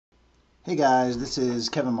Hey guys, this is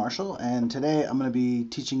Kevin Marshall, and today I'm going to be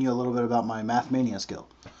teaching you a little bit about my Math Mania skill.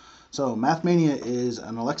 So Math Mania is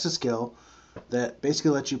an Alexa skill that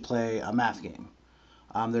basically lets you play a math game.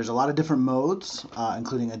 There's a lot of different modes,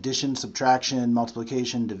 including addition, subtraction,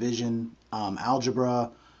 multiplication, division,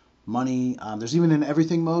 algebra, money. There's even an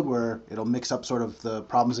everything mode where it'll mix up sort of the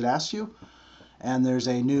problems it asks you. And there's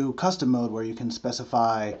a new custom mode where you can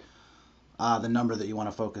specify the number that you want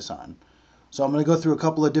to focus on. So I'm going to go through a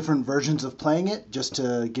couple of different versions of playing it just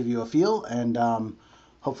to give you a feel, and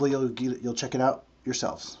hopefully you'll check it out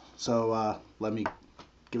yourselves. So let me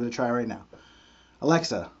give it a try right now.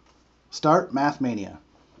 Alexa, start Math Mania.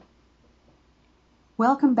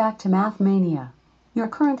 Welcome back to Math Mania. Your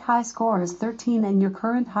current high score is 13 and your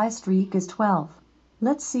current high streak is 12.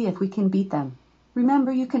 Let's see if we can beat them.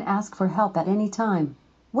 Remember, you can ask for help at any time.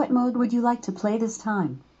 What mode would you like to play this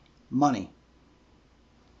time? Money.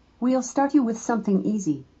 We'll start you with something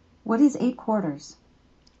easy. What is 8 quarters?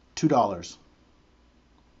 $2.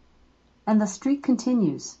 And the streak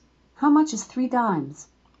continues. How much is 3 dimes?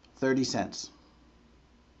 30 cents.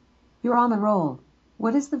 You're on a roll.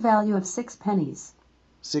 What is the value of 6 pennies?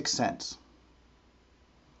 6 cents.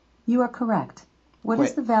 You are correct. What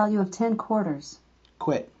is the value of 10 quarters?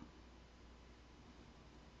 Quit.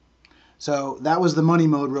 So that was the money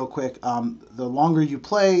mode real quick. The longer you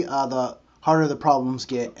play, the harder the problems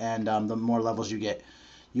get, and the more levels you get.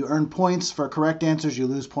 You earn points for correct answers, you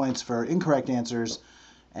lose points for incorrect answers,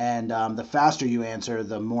 and the faster you answer,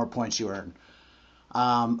 the more points you earn.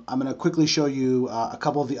 I'm going to quickly show you a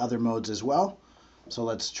couple of the other modes as well. So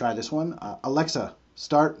let's try this one. Alexa,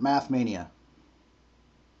 start Math Mania.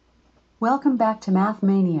 Welcome back to Math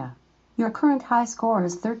Mania. Your current high score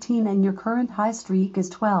is 13 and your current high streak is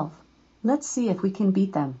 12. Let's see if we can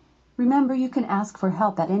beat them. Remember, you can ask for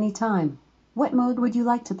help at any time. What mode would you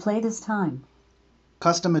like to play this time?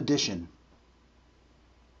 Custom Edition.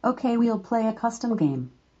 Okay, we'll play a custom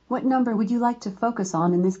game. What number would you like to focus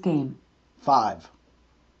on in this game? 5.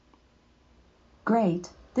 Great.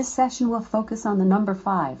 This session will focus on the number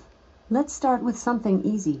 5. Let's start with something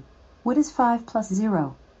easy. What is 5 plus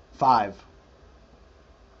 0? 5.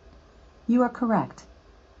 You are correct.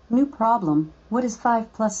 New problem. What is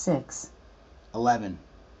 5 plus 6? 11.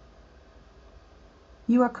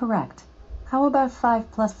 You are correct. How about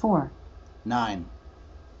 5 plus 4? 9.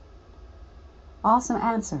 Awesome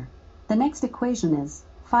answer. The next equation is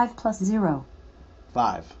 5 plus 0.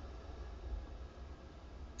 5.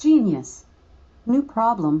 Genius. New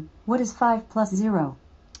problem. What is 5 plus 0?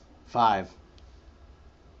 5.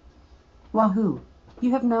 Wahoo!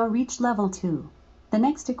 You have now reached level 2. The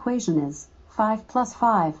next equation is 5 plus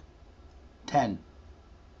 5. 10.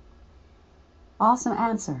 Awesome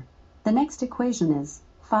answer. The next equation is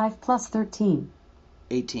 5 plus 13.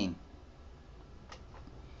 18.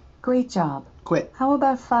 Great job. Quit. How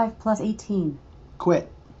about 5 plus 18? Quit.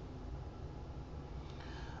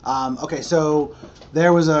 Okay, so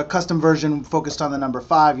there was a custom version focused on the number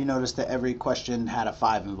 5. You noticed that every question had a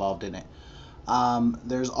 5 involved in it.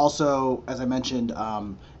 There's also, as I mentioned,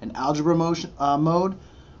 an algebra mode,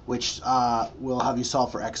 which will have you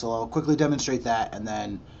solve for X. I'll quickly demonstrate that, and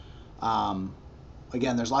then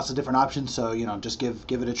again, there's lots of different options, so just give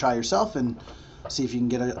it a try yourself and see if you can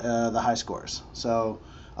get the high scores. So,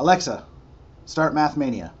 Alexa, start Math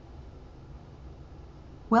Mania.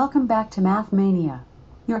 Welcome back to Math Mania.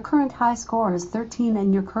 Your current high score is 13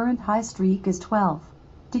 and your current high streak is 12.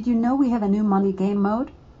 Did you know we have a new money game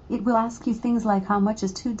mode? It will ask you things like how much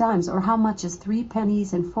is 2 dimes or how much is 3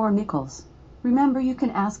 pennies and 4 nickels. Remember, you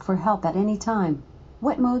can ask for help at any time.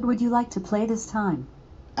 What mode would you like to play this time?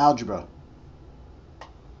 Algebra.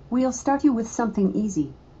 We'll start you with something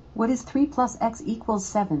easy. What is 3 plus x equals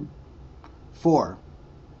 7? 4.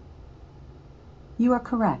 You are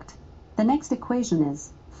correct. The next equation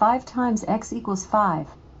is 5 times x equals 5.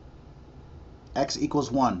 X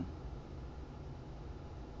equals 1.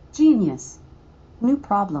 Genius. New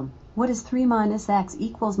problem. What is 3 minus x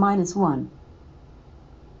equals minus 1?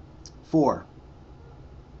 4.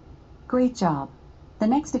 Great job. The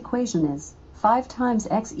next equation is 5 times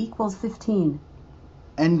x equals 15.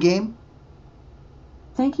 Endgame.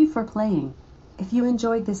 Thank you for playing. If you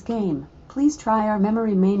enjoyed this game, please try our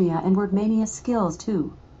Memory Mania and Word Mania skills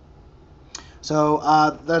too. So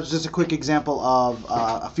that's just a quick example of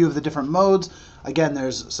a few of the different modes. Again,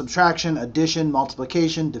 there's subtraction, addition,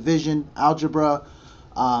 multiplication, division, algebra,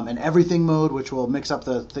 and everything mode, which will mix up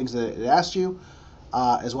the things that it asked you,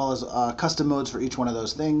 as well as custom modes for each one of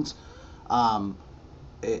those things.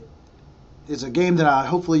 It is a game that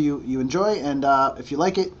hopefully you enjoy, and if you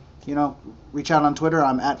like it, reach out on Twitter.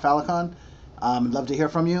 I'm at Falicon. I'd love to hear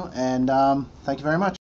from you, and thank you very much.